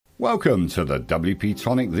Welcome to the WP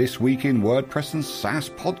Tonic This Week in WordPress and SaaS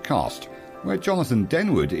podcast, where Jonathan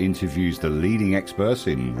Denwood interviews the leading experts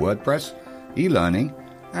in WordPress, e-learning,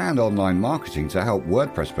 and online marketing to help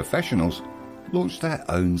WordPress professionals launch their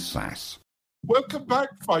own SaaS. Welcome back,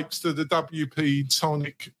 folks, to the WP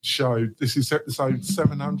Tonic Show. This is episode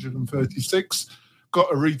 736.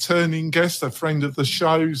 Got a returning guest, a friend of the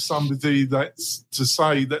show, somebody that's to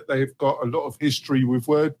say that they've got a lot of history with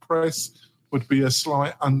WordPress would be a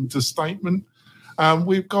slight understatement.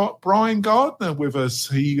 We've got Brian Gardner with us.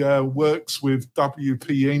 He works with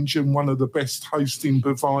WP Engine, one of the best hosting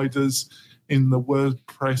providers in the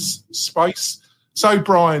WordPress space. So,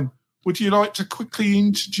 Brian, would you like to quickly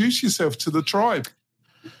introduce yourself to the tribe?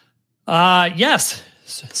 Yes,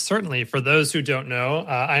 certainly. For those who don't know,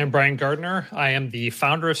 I am Brian Gardner. I am the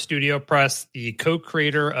founder of StudioPress, the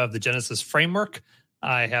co-creator of the Genesis framework.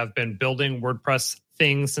 I have been building WordPress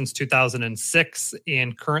things since 2006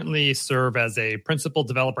 and currently serve as a principal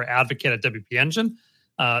developer advocate at WP Engine.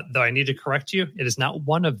 Though I need to correct you, it is not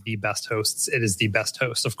one of the best hosts. It is the best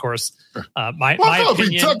host, of course. My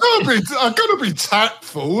opinion. I've got to be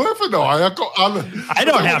tactful, haven't I? I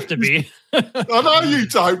don't have to be. I know you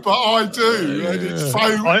don't, but I do. And it's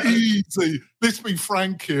so easy. Let's be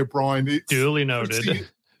frank here, Brian. It's duly noted.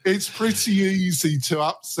 It's pretty easy to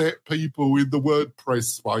upset people in the WordPress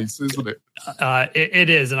space, isn't it? It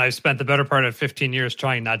is, and I've spent the better part of 15 years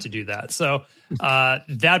trying not to do that. So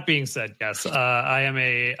that being said, yes, I am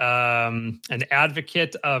an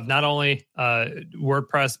advocate of not only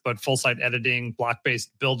WordPress, but full-site editing,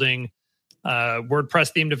 block-based building, WordPress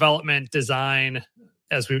theme development, design,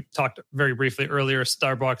 as we talked very briefly earlier,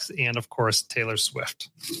 Starbucks, and, of course, Taylor Swift.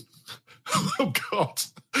 Oh, God.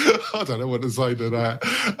 I don't know what to say to that.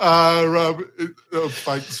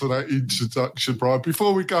 Thanks for that introduction, Brian.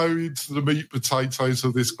 Before we go into the meat potatoes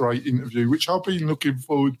of this great interview, which I've been looking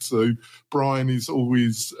forward to, Brian is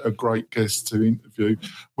always a great guest to interview.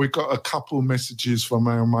 We've got a couple of messages from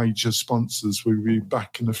our major sponsors. We'll be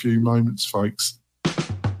back in a few moments, folks.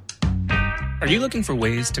 Are you looking for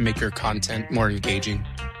ways to make your content more engaging?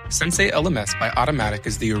 Sensei LMS by Automattic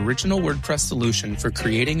is the original WordPress solution for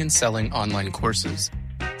creating and selling online courses.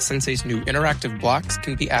 Sensei's new interactive blocks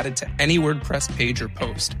can be added to any WordPress page or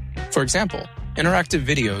post. For example, interactive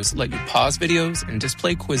videos let you pause videos and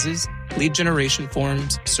display quizzes, lead generation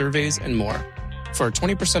forms, surveys, and more. For a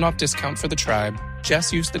 20% off discount for the tribe,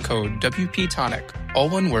 just use the code WPTonic, all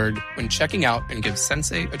one word, when checking out and give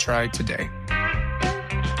Sensei a try today.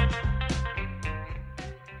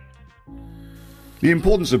 The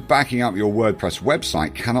importance of backing up your WordPress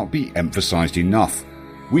website cannot be emphasized enough.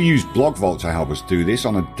 We use BlogVault to help us do this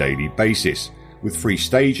on a daily basis. With free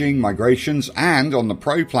staging, migrations, and on the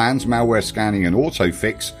Pro plans, malware scanning and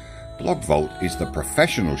autofix, BlogVault is the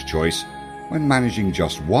professional's choice when managing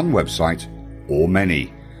just one website or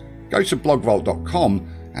many. Go to blogvault.com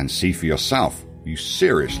and see for yourself. You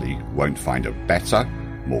seriously won't find a better,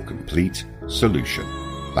 more complete solution.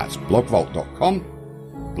 That's blogvault.com,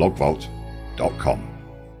 blogvault.com.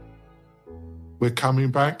 We're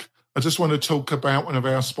coming back. I just want to talk about one of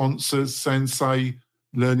our sponsors, Sensei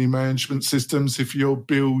Learning Management Systems. If you're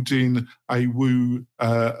building a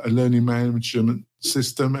learning management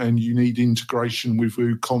system and you need integration with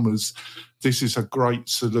WooCommerce, this is a great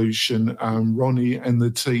solution. Ronnie and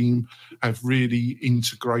the team have really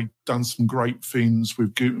done some great things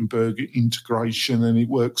with Gutenberg integration, and it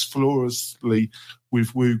works flawlessly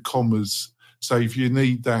with WooCommerce. So if you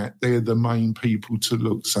need that, they're the main people to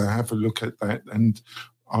look. So have a look at that. And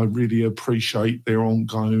I really appreciate their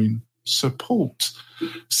ongoing support.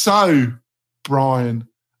 So, Brian,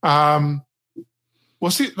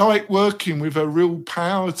 what's it like working with a real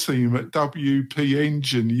power team at WP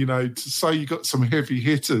Engine? You know, to say you got some heavy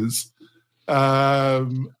hitters. I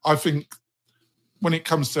think when it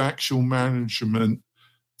comes to actual management,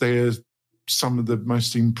 they're some of the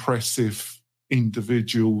most impressive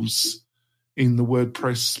individuals in the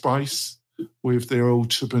WordPress space with their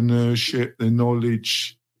entrepreneurship, their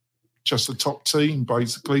knowledge, just a top team,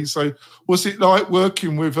 basically. So what's it like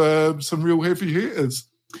working with some real heavy hitters?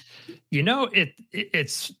 You know,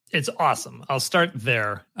 it's awesome. I'll start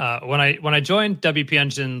there. When I joined WP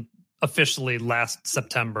Engine officially last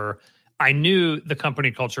September, I knew the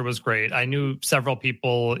company culture was great. I knew several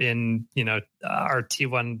people in, our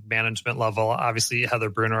T1 management level, obviously Heather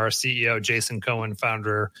Bruner, our CEO, Jason Cohen,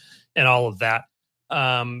 founder, and all of that.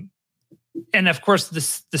 And of course, the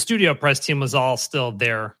StudioPress team was all still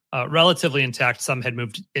there, relatively intact. Some had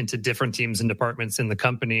moved into different teams and departments in the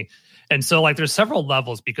company. And so there's several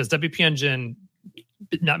levels because WP Engine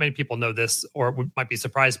not many people know this or might be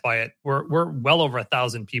surprised by it. We're well over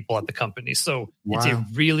 1,000 people at the company. So It's a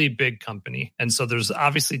really big company. And so there's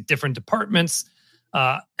obviously different departments,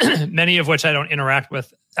 many of which I don't interact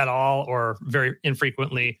with at all or very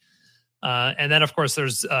infrequently. And then, of course,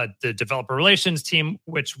 there's the developer relations team,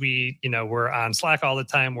 which we're on Slack all the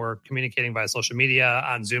time. We're communicating via social media,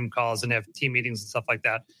 on Zoom calls, and have team meetings and stuff like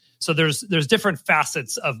that. So there's different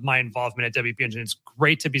facets of my involvement at WP Engine. It's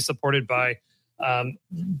great to be supported by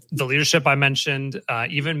the leadership I mentioned,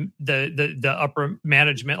 even the upper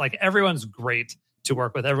management. Like, everyone's great to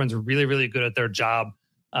work with. Everyone's really, really good at their job.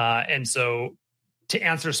 And so to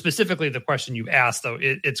answer specifically the question you asked, though,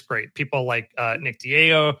 it's great. People like Nick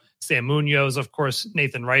Diego, Sam Munoz, of course,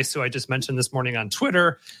 Nathan Rice, who I just mentioned this morning on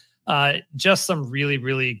Twitter. Just some really,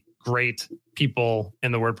 really great people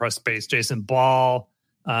in the WordPress space. Jason Ball,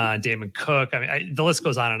 Damon Cook. I mean, the list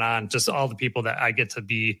goes on and on. Just all the people that I get to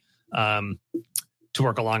be to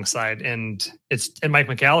work alongside. And Mike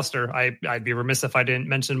McAllister. I'd be remiss if I didn't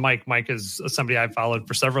mention Mike. Mike is somebody I've followed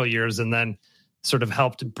for several years, and then sort of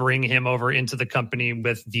helped bring him over into the company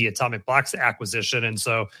with the Atomic Blocks acquisition. And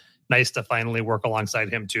so nice to finally work alongside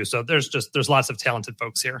him too. So there's lots of talented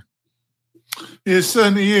folks here. It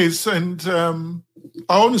certainly is. And I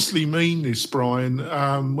honestly mean this, Brian,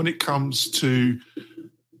 when it comes to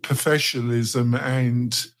professionalism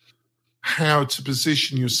and how to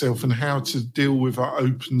position yourself and how to deal with an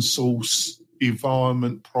open source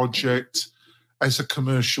environment project as a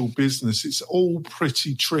commercial business. It's all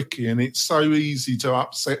pretty tricky, and it's so easy to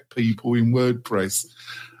upset people in WordPress.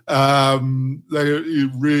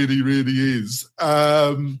 It really, really is.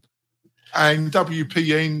 And WP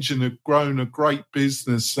Engine have grown a great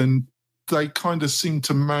business, and they kind of seem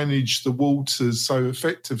to manage the waters so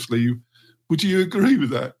effectively. Would you agree with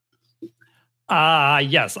that?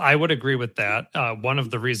 Yes, I would agree with that. One of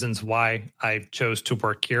the reasons why I chose to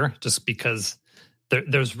work here, just because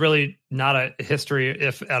there's really not a history,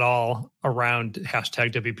 if at all, around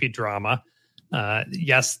 #WP drama.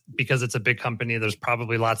 Yes, because it's a big company, there's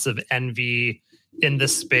probably lots of envy in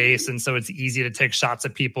this space. And so it's easy to take shots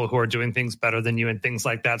at people who are doing things better than you and things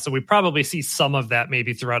like that. So we probably see some of that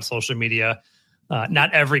maybe throughout social media.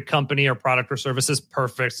 Not every company or product or service is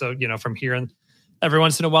perfect. So, from here and every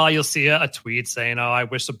once in a while, you'll see a tweet saying, "Oh, I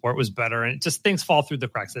wish support was better." And just things fall through the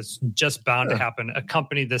cracks. It's just bound to happen. A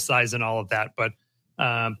company this size and all of that. But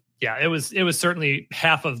it was certainly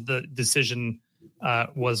half of the decision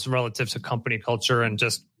was relative to company culture and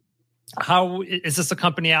just how is this a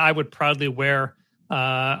company I would proudly wear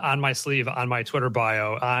on my sleeve, on my Twitter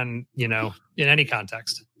bio, on, in any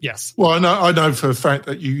context. Yes. Well, I know for a fact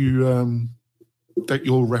that you that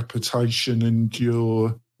your reputation and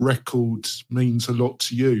your record means a lot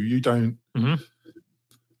to you. You don't. Mm-hmm.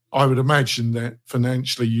 I would imagine that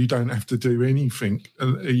financially you don't have to do anything.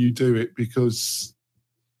 You do it because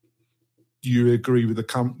you agree with the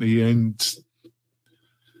company and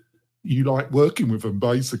you like working with them,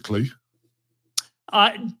 basically.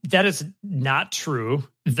 That is not true.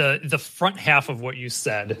 The front half of what you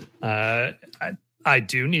said, I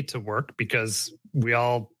do need to work because we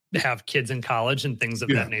all have kids in college and things of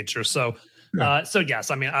that nature. So, so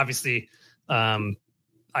yes, I mean, obviously,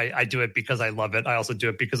 I do it because I love it. I also do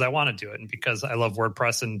it because I want to do it and because I love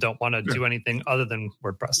WordPress and don't want to do anything other than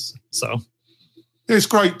WordPress. So it's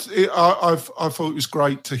great. I thought it was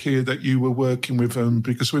great to hear that you were working with them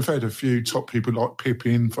because we've had a few top people like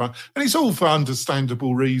Pippin, and it's all for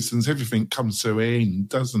understandable reasons. Everything comes to an end,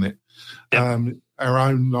 doesn't it? Yep. Our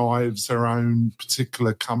own lives, our own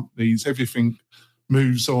particular companies, everything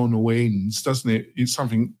moves on or ends, doesn't it? It's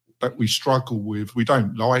something that we struggle with. We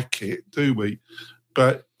don't like it, do we?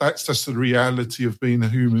 But that's just the reality of being a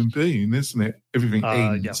human being, isn't it? Everything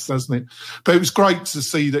ends, doesn't it? But it was great to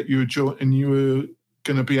see that you were and you were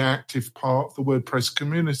going to be an active part of the WordPress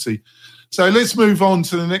community. So let's move on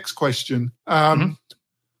to the next question.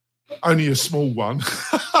 Only a small one.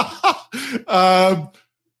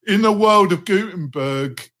 In the world of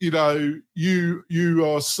Gutenberg, you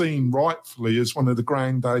are seen rightfully as one of the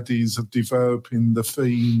granddaddies of developing the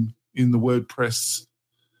theme in the WordPress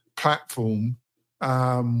platform.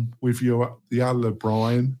 With the other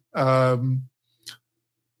Brian,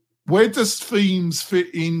 where does themes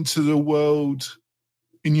fit into the world,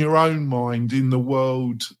 in your own mind, in the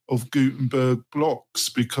world of Gutenberg blocks?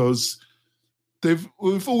 Because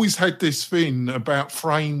we've always had this thing about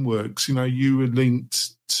frameworks. You were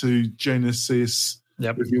linked to Genesis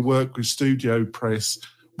with your work with StudioPress.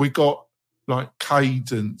 We got like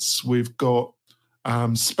Cadence. We've got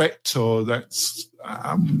Spectre. That's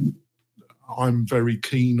I'm very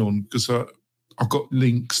keen on because I've got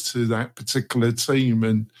links to that particular team.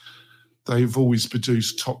 And they've always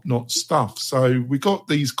produced top-notch stuff. So we got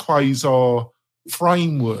these Quasar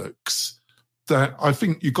frameworks that I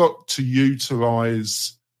think you got to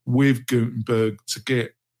utilise with Gutenberg to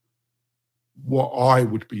get what I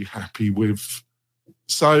would be happy with.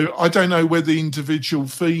 So I don't know where the individual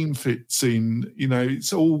theme fits in.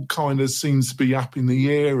 It's all kind of seems to be up in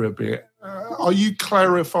the air a bit. Are you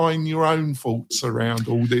clarifying your own thoughts around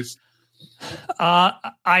all this?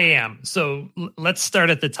 I am. So let's start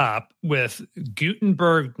at the top with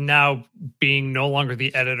Gutenberg now being no longer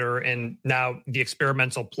the editor and now the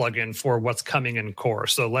experimental plugin for what's coming in core.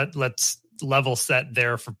 So let's level set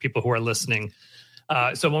there for people who are listening.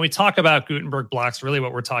 So when we talk about Gutenberg blocks, really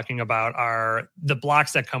what we're talking about are the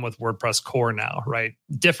blocks that come with WordPress core now, right?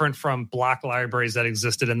 Different from block libraries that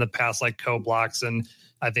existed in the past, like CoBlocks, and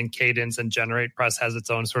I think Cadence and GeneratePress has its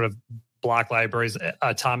own sort of block libraries,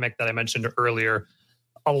 Atomic that I mentioned earlier.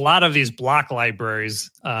 A lot of these block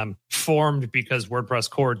libraries formed because WordPress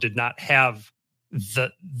core did not have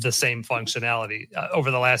the same functionality. Over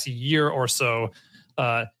the last year or so,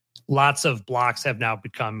 lots of blocks have now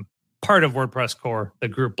become part of WordPress core, the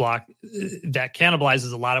group block that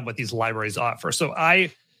cannibalizes a lot of what these libraries offer. So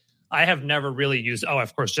I have never really used,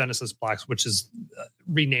 of course, Genesis blocks, which is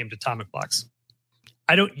renamed Atomic blocks.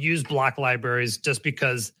 I don't use block libraries just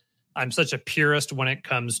because I'm such a purist when it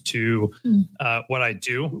comes to what I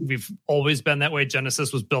do. We've always been that way.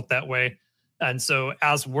 Genesis was built that way. And so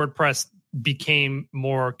as WordPress became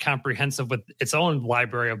more comprehensive with its own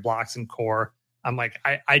library of blocks and core, I'm like,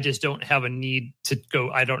 I just don't have a need to go.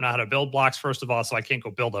 I don't know how to build blocks, first of all, so I can't go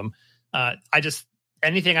build them.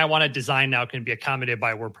 Anything I want to design now can be accommodated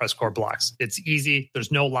by WordPress core blocks. It's easy.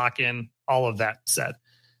 There's no lock-in, all of that said.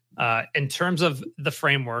 In terms of the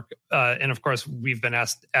framework, and of course, we've been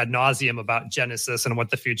asked ad nauseum about Genesis and what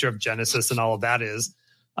the future of Genesis and all of that is.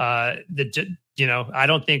 I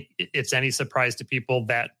don't think it's any surprise to people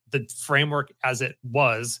that the framework as it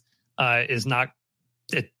was is not.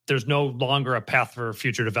 There's no longer a path for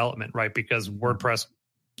future development, right? Because WordPress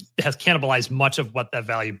has cannibalized much of what that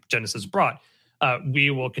value Genesis brought. We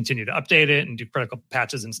will continue to update it and do critical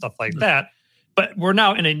patches and stuff like that. But we're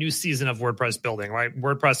now in a new season of WordPress building, right?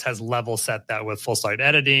 WordPress has level set that with full site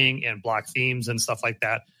editing and block themes and stuff like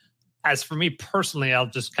that. As for me personally, I'll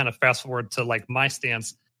just kind of fast forward to like my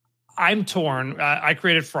stance. I'm torn. I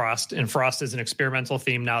created Frost, and Frost is an experimental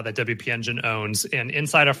theme now that WP Engine owns. And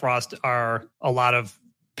inside of Frost are a lot of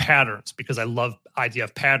patterns because I love the idea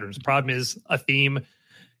of patterns. The problem is a theme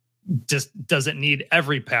just doesn't need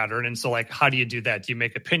every pattern. And so like, how do you do that? Do you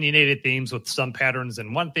make opinionated themes with some patterns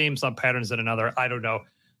in one theme, some patterns in another? I don't know.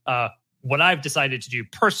 What I've decided to do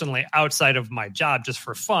personally outside of my job just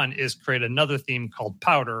for fun is create another theme called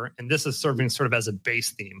Powder. And this is serving sort of as a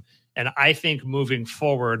base theme. And I think moving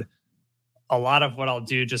forward, a lot of what I'll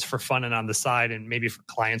do just for fun and on the side, and maybe for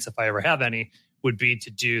clients if I ever have any, would be to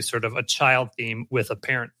do sort of a child theme with a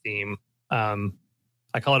parent theme.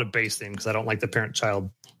 I call it a base theme because I don't like the parent-child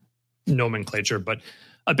nomenclature, but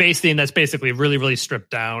a base theme that's basically really, really stripped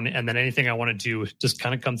down. And then anything I want to do just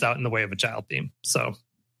kind of comes out in the way of a child theme. So,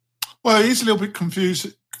 well, it's a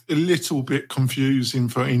little bit confusing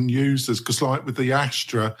for end users because, like with the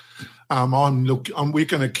Astra, we're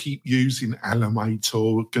going to keep using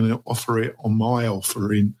Elementor. We're going to offer it on my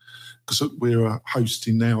offering because we're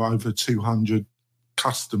hosting now over 200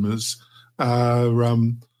 customers.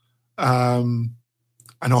 And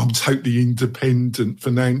I'm totally independent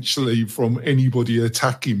financially from anybody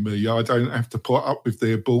attacking me. I don't have to put up with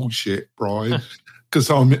their bullshit, Brian, because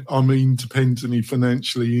I'm independently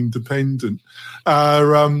financially independent.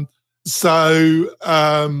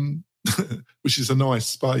 Which is a nice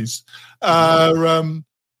space. But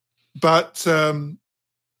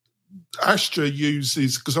Astra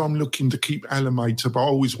uses, because I'm looking to keep Elementor, but I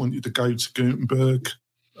always wanted to go to Gutenberg.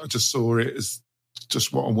 I just saw it as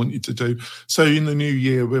just what I wanted to do. So in the new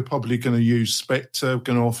year, we're probably going to use Spectre. We're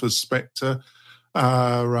going to offer Spectre.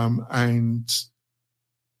 And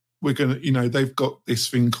we're going to, they've got this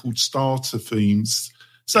thing called starter themes.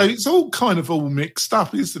 So it's all mixed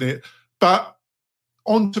up, isn't it? But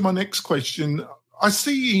on to my next question. I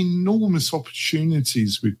see enormous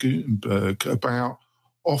opportunities with Gutenberg about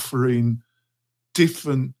offering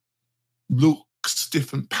different looks,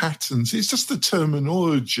 different patterns. It's just the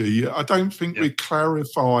terminology. I don't think we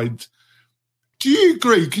clarified. Do you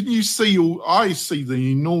agree? Can you see I see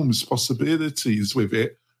the enormous possibilities with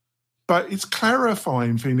it, but it's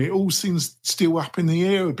clarifying thing. It all seems still up in the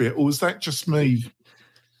air a bit, or is that just me?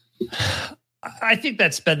 I think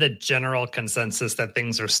that's been the general consensus that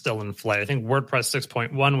things are still in play. I think WordPress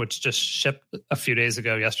 6.1, which just shipped a few days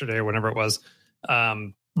ago, yesterday or whenever it was,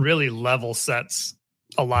 really level sets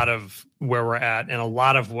a lot of where we're at, and a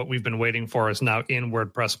lot of what we've been waiting for is now in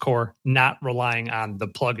WordPress core, not relying on the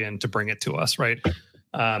plugin to bring it to us, right?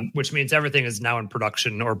 Which means everything is now in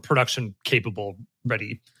production or production capable,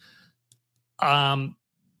 ready.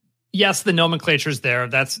 Yes, the nomenclature is there.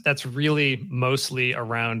 That's really mostly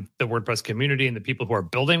around the WordPress community and the people who are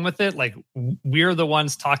building with it. Like, we're the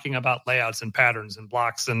ones talking about layouts and patterns and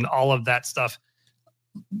blocks and all of that stuff.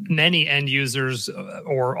 Many end users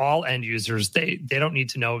or all end users, they don't need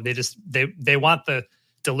to know. They want the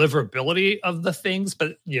deliverability of the things,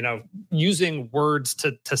 but using words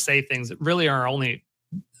to say things that really are only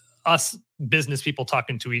us business people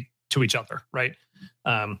talking to each other, right?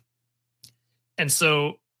 And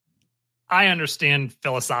so I understand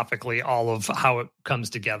philosophically all of how it comes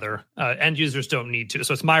together. End users don't need to.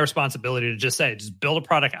 So it's my responsibility to just build a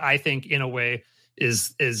product I think in a way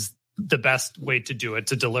is the best way to do it,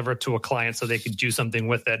 to deliver it to a client so they could do something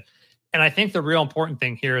with it. And I think the real important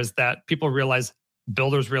thing here is that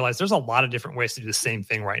builders realize there's a lot of different ways to do the same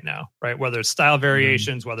thing right now, right? Whether it's style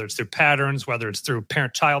variations, whether it's through patterns, whether it's through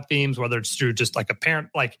parent-child themes, whether it's through just like a parent,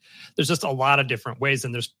 like there's just a lot of different ways.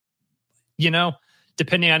 And there's,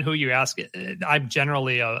 depending on who you ask, I'm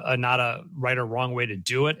generally not a right or wrong way to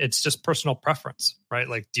do it. It's just personal preference, right?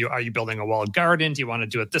 Like, are you building a walled garden? Do you want to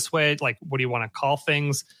do it this way? Like, what do you want to call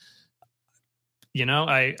things?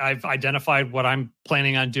 I've identified what I'm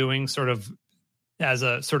planning on doing sort of as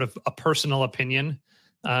a sort of a personal opinion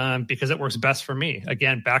because it works best for me.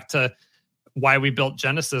 Again, back to why we built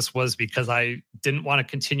Genesis was because I didn't want to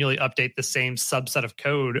continually update the same subset of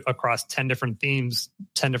code across 10 different themes,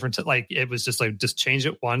 10 different, it was just like, just change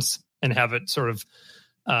it once and have it sort of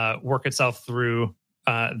work itself through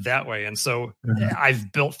that way. And so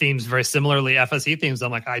I've built themes very similarly, FSE themes.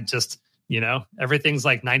 I'm like, everything's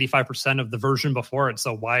like 95% of the version before it.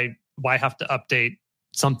 So why have to update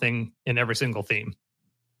something in every single theme?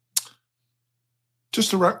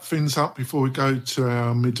 Just to wrap things up before we go to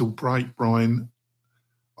our middle break, Brian,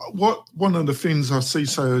 one of the things I see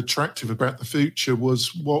so attractive about the future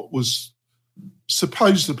was what was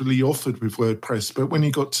supposedly offered with WordPress, but when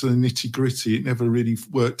you got to the nitty-gritty, it never really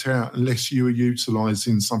worked out unless you were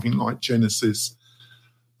utilising something like Genesis.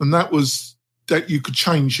 And that was that you could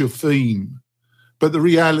change your theme. But the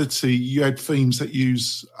reality, you had themes that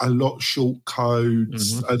use a lot of short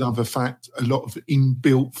codes, another fact, a lot of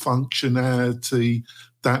inbuilt functionality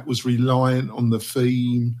that was reliant on the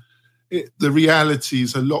theme. The reality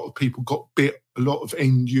is a lot of people got bit, a lot of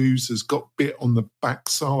end users got bit on the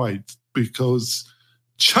backside because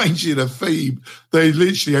changing a theme, they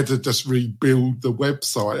literally had to just rebuild the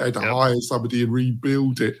website. They had to hire somebody and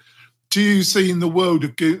rebuild it. Do you see in the world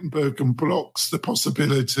of Gutenberg and blocks the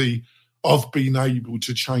possibility of being able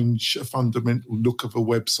to change a fundamental look of a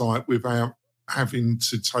website without having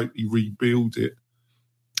to totally rebuild it?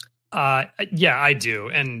 Yeah, I do.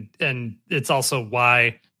 And it's also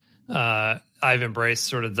why I've embraced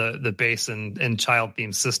sort of the base and child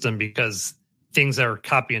theme system, because things are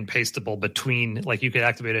copy and pasteable between, like, you could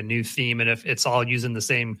activate a new theme, and if it's all using the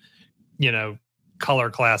same,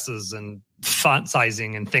 color classes and font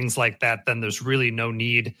sizing and things like that, then there's really no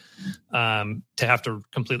need to have to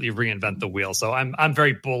completely reinvent the wheel. So I'm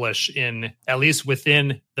very bullish in, at least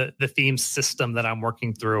within the theme system that I'm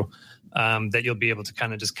working through, that you'll be able to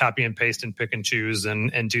kind of just copy and paste and pick and choose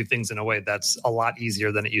and do things in a way that's a lot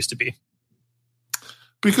easier than it used to be.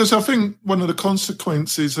 Because I think one of the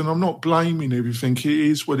consequences, and I'm not blaming everything, it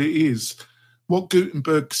is what it is. What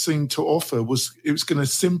Gutenberg seemed to offer was it was going to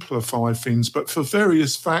simplify things, but for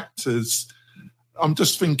various factors, I'm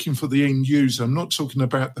just thinking for the end user. I'm not talking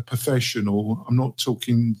about the professional. I'm not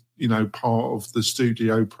talking, part of the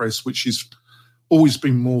studio press, which has always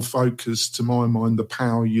been more focused, to my mind, the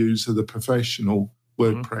power user, the professional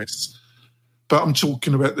WordPress. But I'm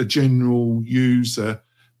talking about the general user.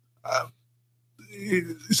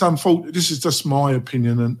 It's unfortunate. This is just my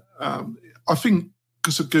opinion. And I think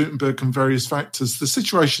because of Gutenberg and various factors, the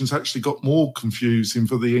situation's actually got more confusing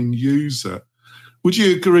for the end user. Would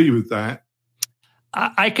you agree with that?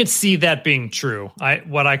 I could see that being true.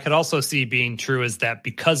 What I could also see being true is that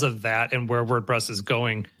because of that and where WordPress is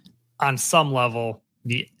going, on some level,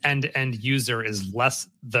 the end-to-end user is less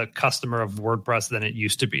the customer of WordPress than it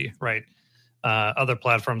used to be, right? Other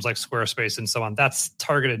platforms like Squarespace and so on, that's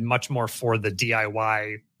targeted much more for the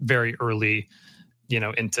DIY, very early,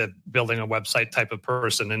 into building a website type of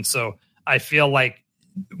person. And so I feel like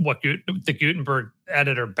what the Gutenberg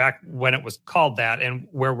editor back when it was called that and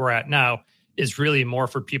where we're at now is really more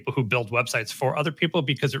for people who build websites for other people,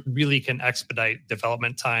 because it really can expedite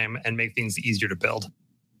development time and make things easier to build.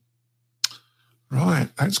 Right,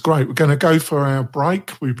 that's great. We're going to go for our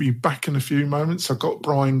break. We'll be back in a few moments. I've got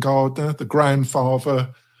Brian Gardner, the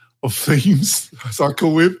grandfather of themes, as I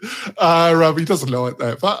call him. He doesn't like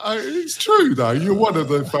that, but it's true, though. You're one of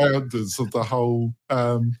the founders of the whole,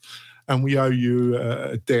 and we owe you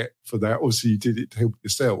a debt for that. Obviously, you did it to help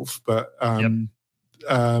yourself, but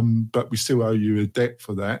we still owe you a debt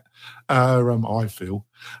for that, I feel.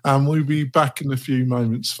 We'll be back in a few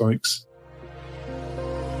moments, folks.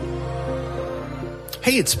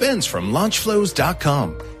 Hey, it's Spence from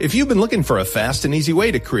LaunchFlows.com. If you've been looking for a fast and easy way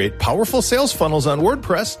to create powerful sales funnels on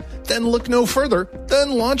WordPress, then look no further than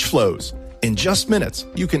LaunchFlows. In just minutes,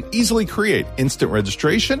 you can easily create instant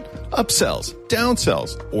registration, upsells,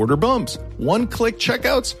 downsells, order bumps, one-click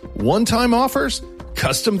checkouts, one-time offers,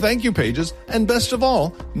 custom thank you pages, and best of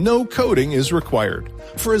all, no coding is required.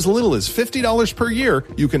 For as little as $50 per year,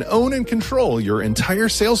 you can own and control your entire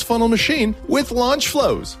sales funnel machine with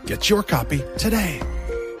LaunchFlows. Get your copy today.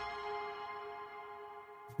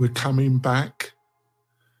 We're coming back.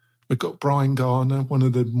 We've got Brian Gardner, one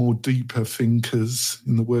of the more deeper thinkers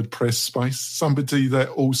in the WordPress space, somebody that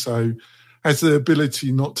also has the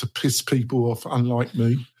ability not to piss people off, unlike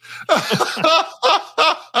me.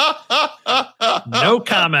 No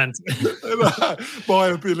comment. My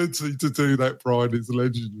ability to do that, Brian, is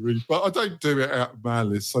legendary. But I don't do it out of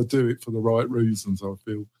malice. I do it for the right reasons, I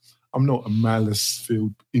feel. I'm not a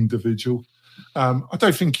malice-filled individual. I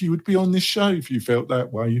don't think you would be on this show if you felt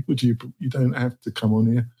that way, would you? You don't have to come on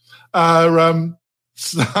here.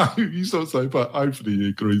 So you sort of say, but hopefully he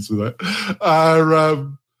agrees with that.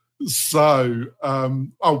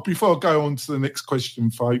 Before I go on to the next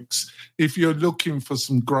question, folks, if you're looking for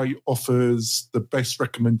some great offers, the best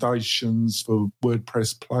recommendations for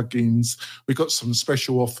WordPress plugins, we've got some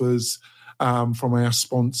special offers from our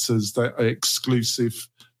sponsors that are exclusive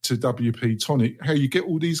to WP Tonic. How you get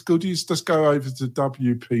all these goodies, just go over to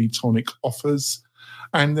WP Tonic offers,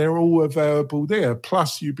 and they're all available there.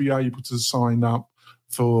 Plus, you'll be able to sign up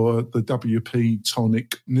for the WP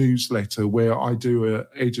Tonic newsletter, where I do an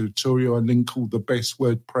editorial. I link all the best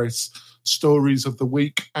WordPress stories of the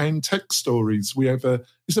week and tech stories.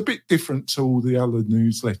 It's a bit different to all the other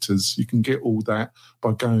newsletters. You can get all that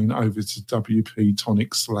by going over to WP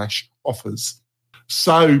Tonic/offers.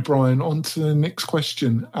 So, Brian, on to the next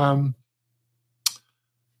question.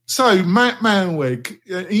 So, Matt Manweg,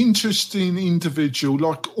 an interesting individual,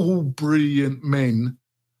 like all brilliant men.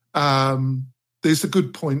 There's the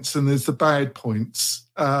good points and there's the bad points.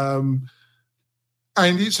 And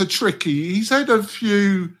it's he's had a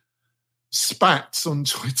few spats on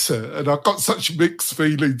Twitter, and I've got such mixed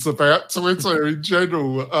feelings about Twitter in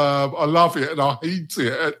general. I love it and I hate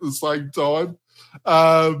it at the same time.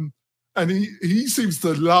 And he seems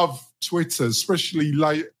to love Twitter, especially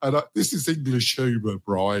late. And this is English humour,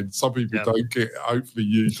 Brian. Some people don't get it. Hopefully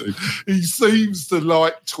you do. He seems to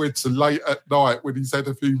like Twitter late at night when he's had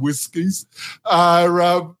a few whiskies.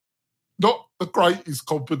 Not the greatest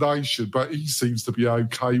combination, but he seems to be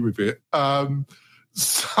okay with it.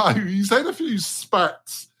 So he's had a few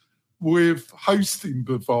spats with hosting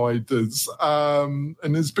providers, and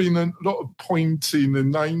there's been a lot of pointing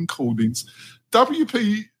and name callings.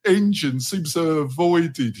 WP Engine seems to have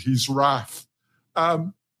avoided his wrath.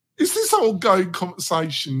 Is this ongoing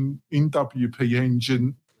conversation in WP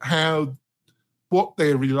Engine what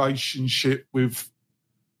their relationship with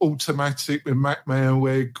Automattic, with Matt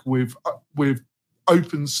Manweg, with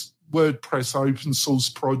WordPress open source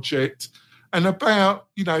project, and about,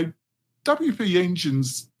 WP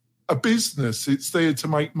Engine's a business. It's there to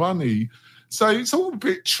make money. So it's all a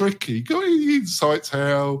bit tricky. Got any insights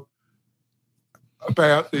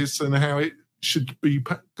about this and how it should be?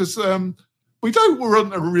 Because we don't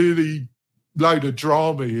want a really load of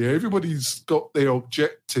drama here. Everybody's got their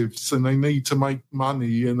objectives and they need to make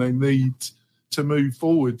money and they need to move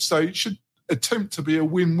forward. So it should attempt to be a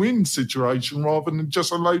win-win situation rather than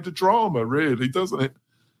just a load of drama, really, doesn't it?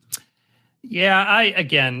 Yeah,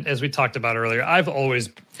 again, as we talked about earlier, I've always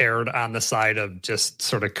erred on the side of just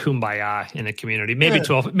sort of kumbaya in the community, maybe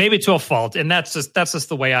to a fault, and that's just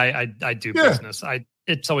the way I do business.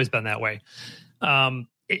 It's always been that way.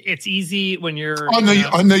 It's easy when you're.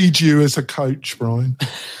 I need you as a coach, Brian.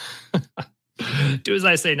 Do as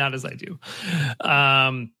I say, not as I do.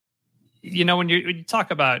 When you talk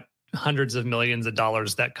about hundreds of millions of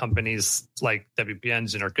dollars that companies like WP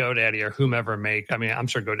Engine or GoDaddy or whomever make. I mean, I'm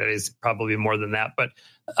sure GoDaddy is probably more than that, but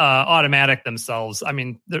Automattic themselves. I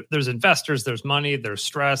mean, there's investors, there's money, there's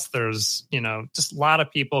stress, there's just a lot of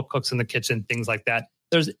people, cooks in the kitchen, things like that.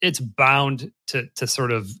 It's bound to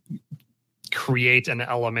sort of create an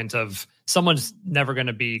element of someone's never going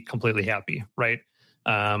to be completely happy, right?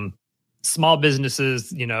 small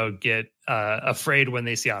businesses, get afraid when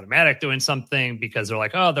they see Automattic doing something because they're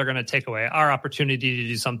like, oh, they're going to take away our opportunity to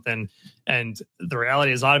do something. And the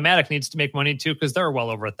reality is Automattic needs to make money too, because they're well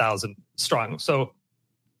over 1,000 strong. So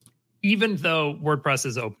even though WordPress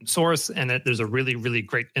is open source and that there's a really, really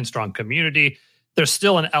great and strong community, there's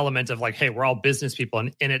still an element of like, hey, we're all business people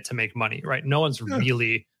and in it to make money, right? No one's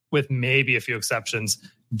really, with maybe a few exceptions,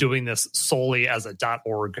 doing this solely as a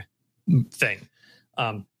 .org thing.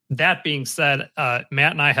 That being said,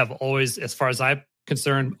 Matt and I have always, as far as I'm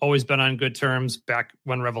concerned, always been on good terms. Back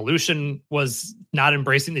when Revolution was not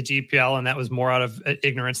embracing the GPL, and that was more out of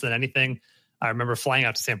ignorance than anything. I remember flying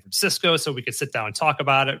out to San Francisco so we could sit down and talk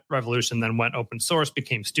about it. Revolution then went open source,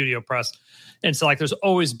 became StudioPress. And so there's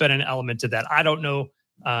always been an element to that. I don't know.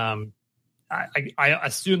 I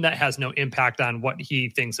assume that has no impact on what he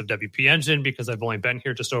thinks of WP Engine because I've only been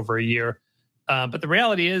here just over a year. But the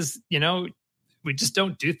reality is, we just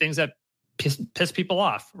don't do things that piss people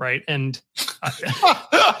off, right? And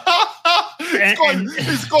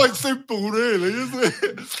it's quite simple, really, isn't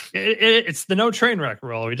it? It's the no train wreck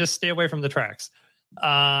rule. We just stay away from the tracks,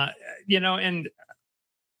 and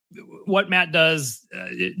what Matt does,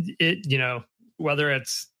 whether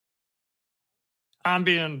it's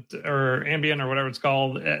ambient or whatever it's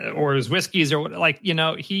called, or his whiskeys or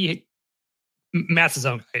Matt's his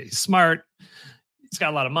own guy. He's smart. He's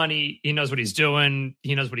got a lot of money. He knows what he's doing.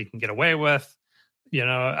 He knows what he can get away with.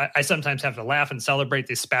 I sometimes have to laugh and celebrate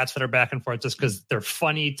these spats that are back and forth just because they're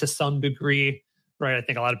funny to some degree, right? I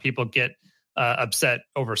think a lot of people get upset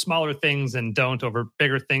over smaller things and don't over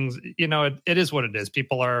bigger things. It is what it is.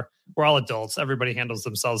 We're all adults. Everybody handles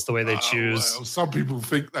themselves the way they choose. Well, some people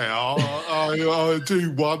think they are. I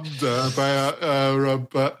do wonder about,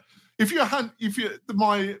 but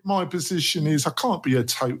my position is I can't be a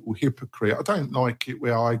total hypocrite. I don't like it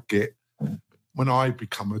where I get when I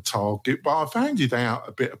become a target, but I've handed out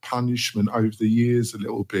a bit of punishment over the years a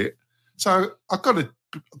little bit. So I've got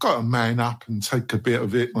to man up and take a bit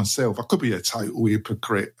of it myself. I could be a total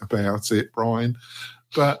hypocrite about it, Brian,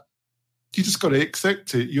 but you just got to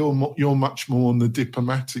accept it. You're much more on the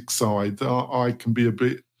diplomatic side. I can be a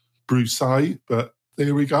bit broussé, but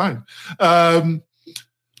there we go.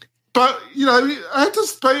 But, I have to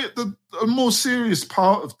say a more serious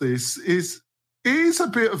part of this is it is a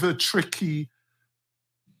bit of a tricky.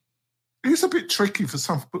 It's a bit tricky for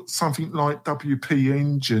something like WP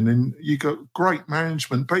Engine, and you got great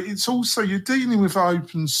management, but it's also you're dealing with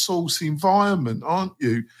open source environment, aren't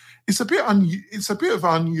you? It's a bit of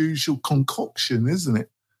unusual concoction, isn't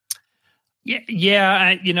it?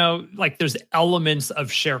 Yeah. There's elements of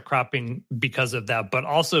sharecropping because of that, but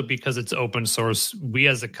also because it's open source, we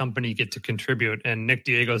as a company get to contribute. And Nick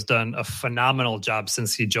Diego's done a phenomenal job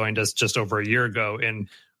since he joined us just over a year ago in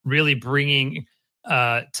really bringing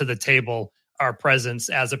to the table our presence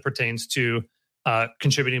as it pertains to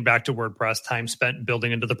contributing back to WordPress, time spent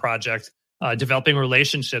building into the project, developing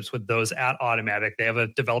relationships with those at Automattic. They have a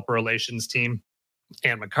developer relations team.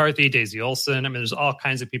 Ann McCarthy, Daisy Olson. I mean, there's all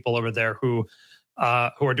kinds of people over there who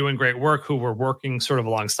are doing great work, who we're working sort of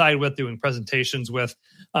alongside with, doing presentations with.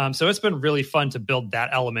 So it's been really fun to build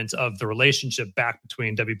that element of the relationship back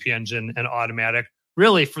between WP Engine and Automattic,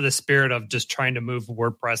 really for the spirit of just trying to move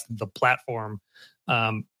WordPress, the platform,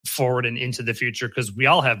 forward and into the future, because we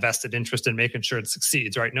all have vested interest in making sure it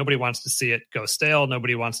succeeds, right? Nobody wants to see it go stale.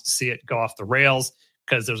 Nobody wants to see it go off the rails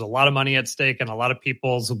because there's a lot of money at stake and a lot of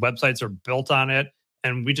people's websites are built on it.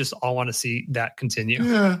 And we just all want to see that continue.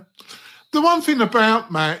 Yeah. The one thing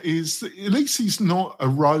about Matt is that at least he's not a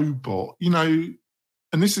robot, and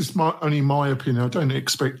this is only my opinion. I don't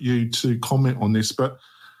expect you to comment on this, but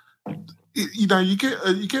you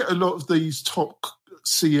get a lot of these top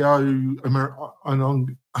CEO,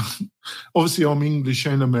 and obviously I'm English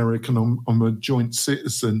and American. I'm a joint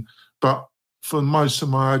citizen, but for most of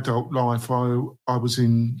my adult life, I was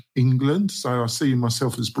in England, so I see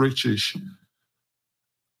myself as British.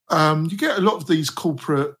 You get a lot of these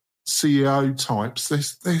corporate CEO types.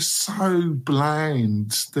 They're so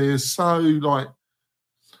bland. They're so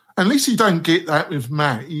at least you don't get that with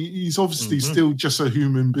Matt. He's obviously still just a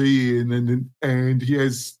human being, and he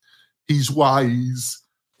has his ways.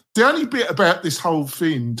 The only bit about this whole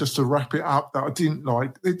thing, just to wrap it up, that I didn't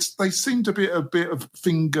like, they seemed a bit of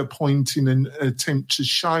finger pointing and attempt to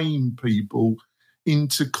shame people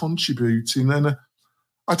into contributing, and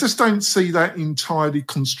I just don't see that entirely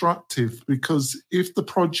constructive, because if the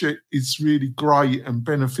project is really great and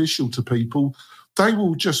beneficial to people, they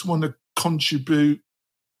will just want to contribute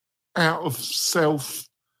out of self.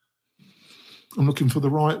 I'm looking for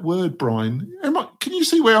the right word, Brian. Can you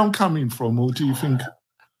see where I'm coming from, or do you think?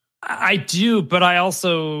 I do, but I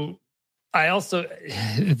also I also,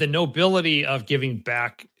 the nobility of giving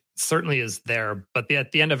back certainly is there, but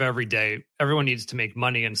at the end of every day, everyone needs to make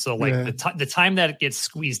money. And so like the time that it gets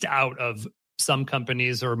squeezed out of some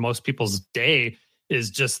companies or most people's day is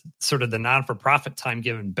just sort of the non-for-profit time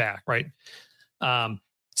given back, right?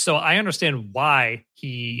 So I understand why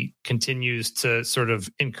he continues to sort of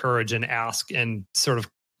encourage and ask and sort of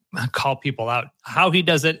call people out. How he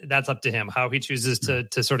does it, that's up to him. How he chooses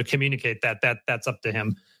to sort of communicate that's up to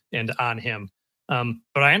him and on him.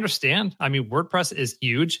 But I understand. I mean, WordPress is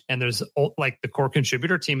huge, and there's like the core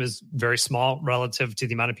contributor team is very small relative to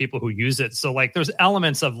the amount of people who use it. So like, there's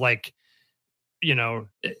elements of like, you know,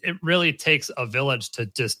 it really takes a village to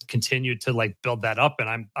just continue to like build that up.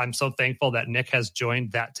 And I'm so thankful that Nick has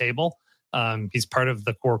joined that table. He's part of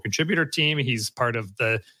the core contributor team. He's part of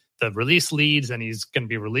the release leads, and he's going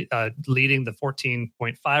to be leading the 14.5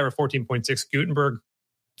 or 14.6 Gutenberg.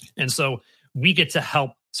 And so we get to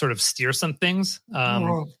help sort of steer some things.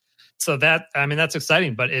 So that, I mean, that's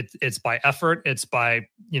exciting, but it's by effort. It's by,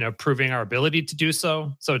 you know, proving our ability to do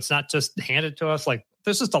so. So it's not just handed to us. Like,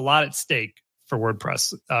 there's just a lot at stake for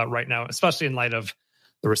WordPress right now, especially in light of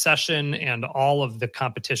the recession and all of the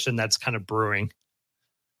competition that's kind of brewing.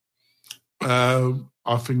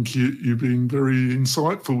 I think you're being very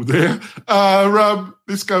insightful there.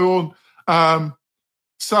 Let's go on.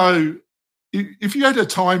 So if you had a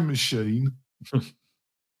time machine,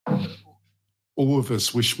 all of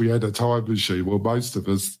us wish we had a time machine. Well, most of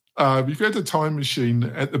us. If you had a time machine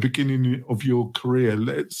at the beginning of your career,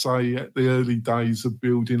 let's say at the early days of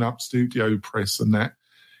building up StudioPress and that,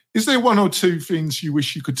 is there one or two things you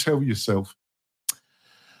wish you could tell yourself?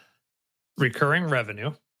 Recurring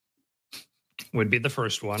revenue would be the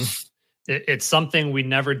first one. It's something we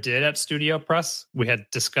never did at StudioPress. We had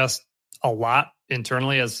discussed a lot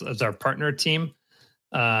internally as our partner team,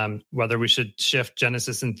 whether we should shift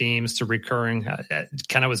Genesis and themes to recurring.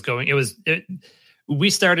 Kind of was going. We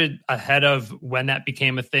started ahead of when that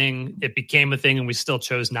became a thing. It became a thing, and we still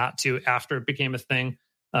chose not to after it became a thing.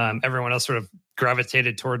 Everyone else sort of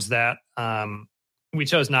gravitated towards that. We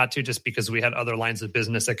chose not to just because we had other lines of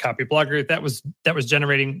business at Copyblogger that was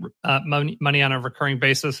generating money on a recurring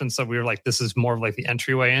basis, and so we were like, this is more of like the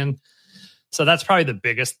entryway in. So that's probably the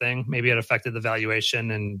biggest thing. Maybe it affected the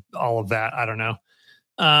valuation and all of that. I don't know.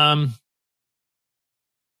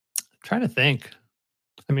 Trying to think.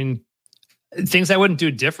 I mean, things I wouldn't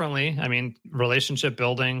do differently. I mean, relationship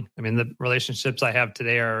building. I mean, the relationships I have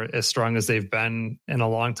today are as strong as they've been in a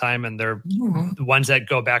long time, and they're the ones that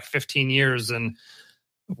go back 15 years. And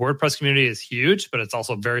WordPress community is huge, but it's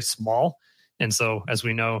also very small. And so, as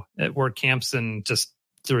we know at WordCamps and just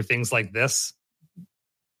through things like this,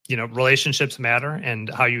 you know, relationships matter, and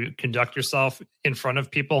how you conduct yourself in front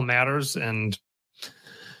of people matters. And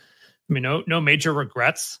I mean, no major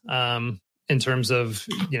regrets. In terms of,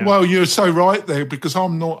 you know. Well, you're so right there, because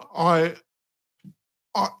I'm not.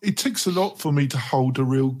 It takes a lot for me to hold a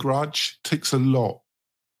real grudge. It takes a lot.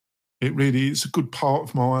 It really is a good part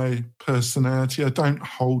of my personality. I don't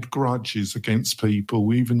hold grudges against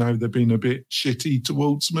people, even though they've been a bit shitty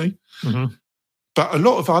towards me. Mm-hmm. But a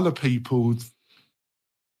lot of other people,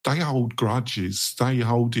 they hold grudges. They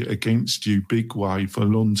hold it against you big way for a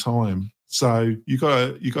long time. So you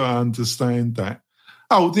got to understand that.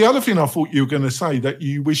 Oh, the other thing I thought you were going to say, that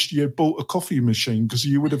you wished you had bought a coffee machine, because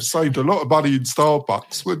you would have saved a lot of money in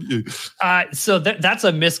Starbucks, wouldn't you? So that's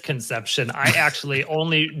a misconception. I actually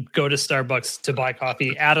only go to Starbucks to buy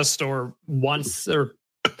coffee at a store once or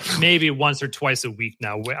twice a week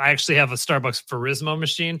now. I actually have a Starbucks Verismo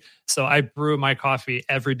machine, so I brew my coffee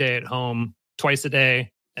every day at home, twice a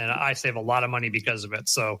day, and I save a lot of money because of it.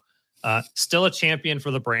 So still a champion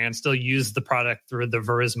for the brand, still use the product through the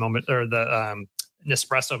Verismo or the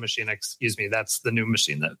Nespresso machine, excuse me. That's the new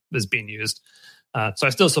machine that is being used. So I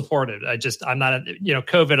still support it. I'm not,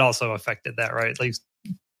 COVID also affected that, right? Like,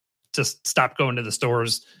 just stop going to the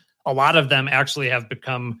stores. A lot of them actually have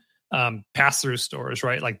become pass-through stores,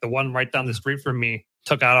 right? Like the one right down the street from me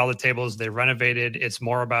took out all the tables. They renovated. It's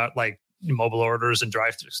more about like mobile orders and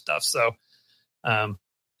drive-through stuff. So I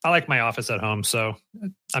like my office at home, so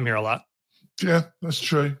I'm here a lot. Yeah, that's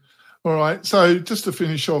true. All right. So just to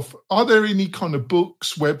finish off, are there any kind of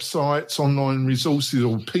books, websites, online resources,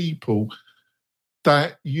 or people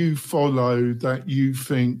that you follow that you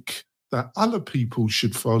think that other people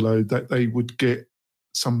should follow, that they would get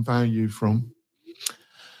some value from?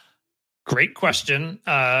 Great question.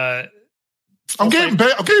 I'm getting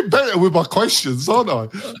better with my questions, aren't I?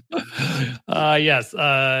 Yes.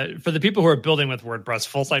 For the people who are building with WordPress,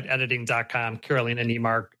 fullsiteediting.com, Carolina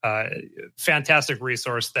Niemark, fantastic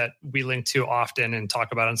resource that we link to often and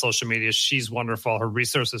talk about on social media. She's wonderful. Her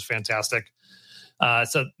resource is fantastic.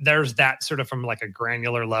 So there's that sort of from like a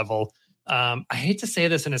granular level. I hate to say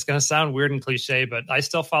this, and it's going to sound weird and cliche, but I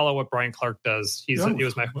still follow what Brian Clark does. He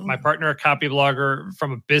was my partner at Copyblogger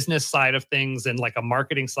from a business side of things and like a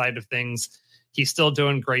marketing side of things. He's still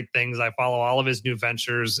doing great things. I follow all of his new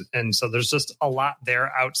ventures. And so there's just a lot there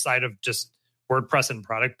outside of just WordPress and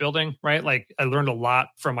product building, right? Like I learned a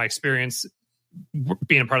lot from my experience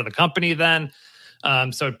being a part of the company then.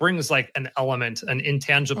 So it brings like an element, an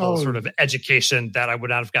intangible sort of education that I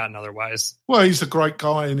would not have gotten otherwise. Well, he's a great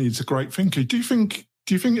guy and he's a great thinker. Do you think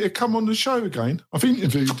he'd come on the show again? I've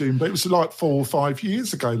interviewed him, but it was like 4 or 5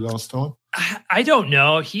 years ago last time. I don't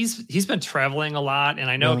know. He's been traveling a lot, and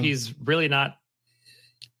I know he's really not.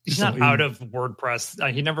 He's not out of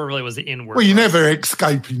WordPress. He never really was in WordPress. Well, you never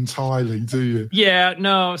escape entirely, do you? Yeah,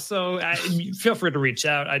 no. So feel free to reach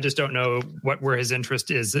out. I just don't know where his interest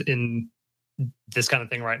is in this kind of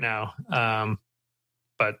thing right now.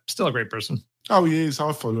 But still a great person. Oh, he is.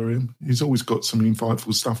 I follow him. He's always got some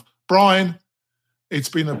insightful stuff. Brian, it's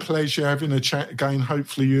been a pleasure having a chat again.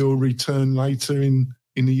 Hopefully you'll return later in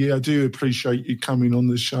the year. I do appreciate you coming on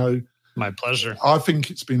the show. My pleasure. I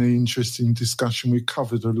think it's been an interesting discussion. We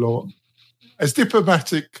covered a lot. As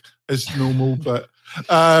diplomatic as normal, but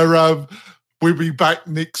we'll be back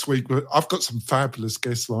next week. I've got some fabulous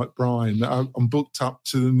guests like Brian. I'm booked up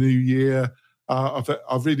to the new year.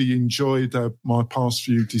 I've really enjoyed my past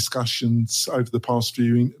few discussions over the past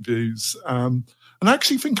few interviews. And I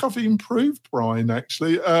actually think I've improved, Brian,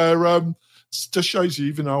 actually. Just shows you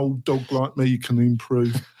even an old dog like me can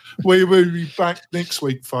improve. We will be back next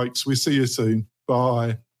week, folks. We'll see you soon.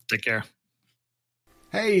 Bye. Take care.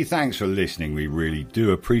 Hey, thanks for listening. We really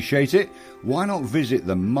do appreciate it. Why not visit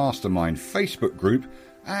the Mastermind Facebook group?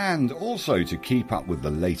 And also to keep up with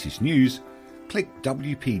the latest news, click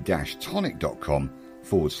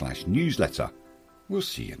wp-tonic.com/newsletter. We'll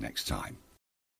see you next time.